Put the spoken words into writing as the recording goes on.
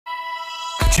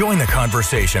Join the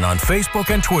conversation on Facebook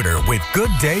and Twitter with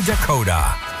Good Day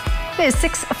Dakota. It is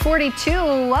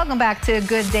 6:42. Welcome back to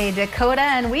Good Day Dakota,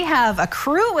 and we have a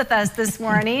crew with us this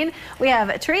morning. We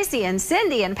have Tracy and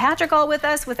Cindy and Patrick all with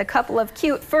us with a couple of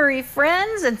cute furry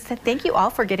friends, and thank you all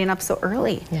for getting up so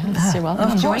early. Yes, you're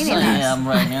welcome. Joining us. I am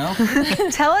right now.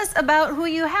 Tell us about who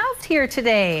you have here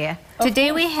today.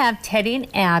 Today we have Teddy and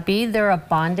Abby. They're a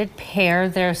bonded pair.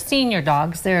 They're senior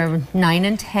dogs. They're 9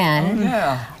 and 10. Oh,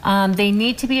 yeah. They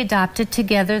need to be adopted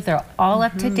together. They're all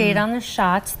up to date on the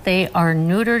shots. They are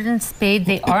neutered and spayed.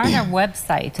 They are on our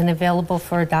website and available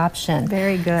for adoption.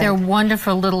 Very good. They're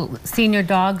wonderful little senior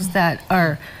dogs that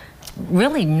are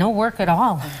really no work at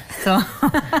all. So,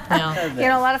 you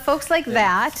know, a lot of folks like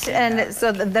that, and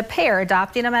so the pair,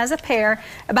 adopting them as a pair.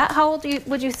 About how old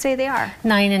would you say they are?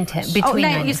 9 and 10. Between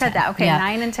 9 you said 10. that. Okay, yeah.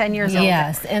 9 and 10 years old.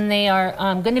 Yes, and they are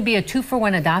going to be a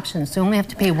 2-for-1 adoption. So you only have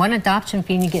to pay 1 adoption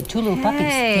fee and you get 2 little puppies.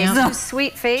 Hey, Yeah. two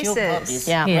sweet faces.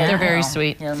 Yeah, they're very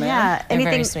sweet. Yeah, They're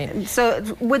anything. very sweet. So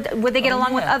would they get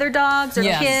along with other dogs or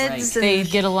Yes, kids? they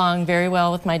get along very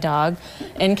well with my dog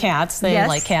and cats. They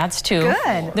like cats too.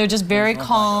 Good. They're just very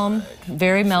calm,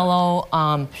 very mellow,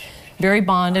 very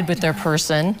bonded with their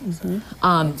person.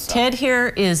 Ted here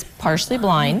is partially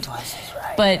blind,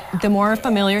 but the more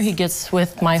familiar he gets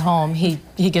with my home,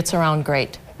 he gets around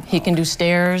great. He can do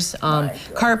stairs,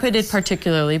 carpeted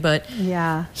particularly, but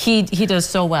he does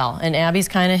so well. And Abby's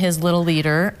kind of his little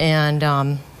leader,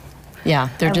 and yeah,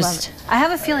 they're just. I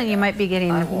have a feeling you might be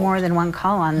getting more than one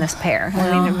call on this pair.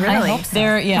 I mean, really. I hope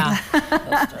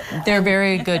so. They're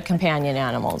very good companion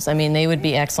animals. I mean, they would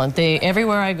be excellent.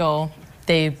 Everywhere I go,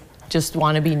 they just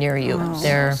want to be near you.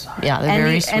 They're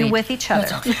very sweet. And with each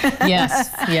other. Yes,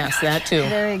 that too.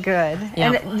 Very good.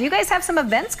 Yep. And you guys have some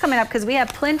events coming up because we have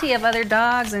plenty of other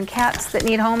dogs and cats that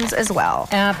need homes as well.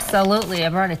 Absolutely. I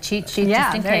brought a cheat sheet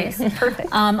just in case. Perfect.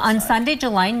 On Sunday,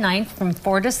 July 9th from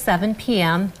 4 to 7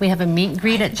 p.m., we have a meet and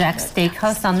greet at Jack's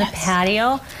Steakhouse on the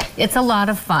patio. It's a lot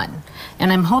of fun.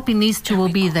 And I'm hoping these two will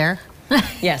be there.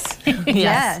 Yes.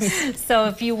 Yes. So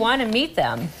if you want to meet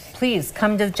them, please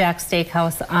come to Jack's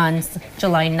Steakhouse on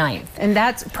July 9th. And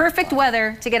that's perfect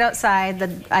weather to get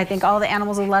outside. I think all the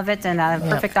animals will love it, and a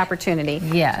perfect opportunity.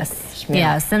 Yes,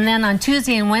 yes. And then on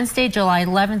Tuesday and Wednesday, July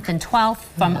 11th and 12th,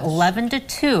 from 11 to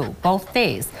 2, both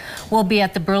days, we'll be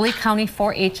at the Burleigh County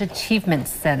 4-H Achievement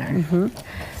Center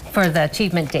for the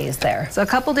achievement days there. So a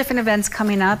couple different events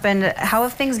coming up, and how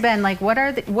have things been? Like, what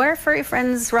are Furry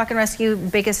Friends Rock and Rescue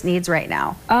biggest needs right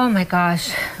now? Oh my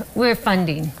gosh, we're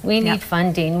funding. We need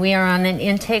funding. We are on an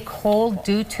intake hold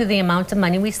due to the amount of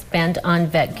money we spend on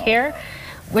vet care.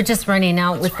 We're just running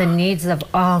out with the needs of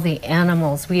all the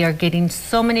animals. We are getting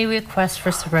so many requests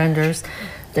for surrenders.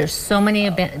 There's so many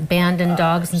abandoned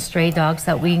dogs and stray dogs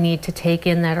that we need to take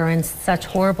in that are in such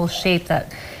horrible shape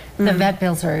that the vet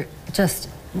bills are just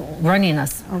running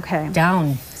us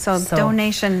down. So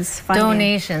donations, funding.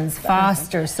 Donations,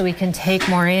 foster, so we can take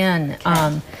more in.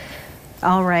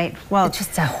 All right. Well, it's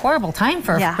just a horrible time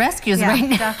for rescues right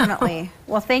now. Definitely.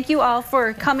 Well, thank you all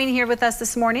for coming here with us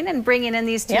this morning and bringing in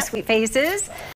these two sweet faces.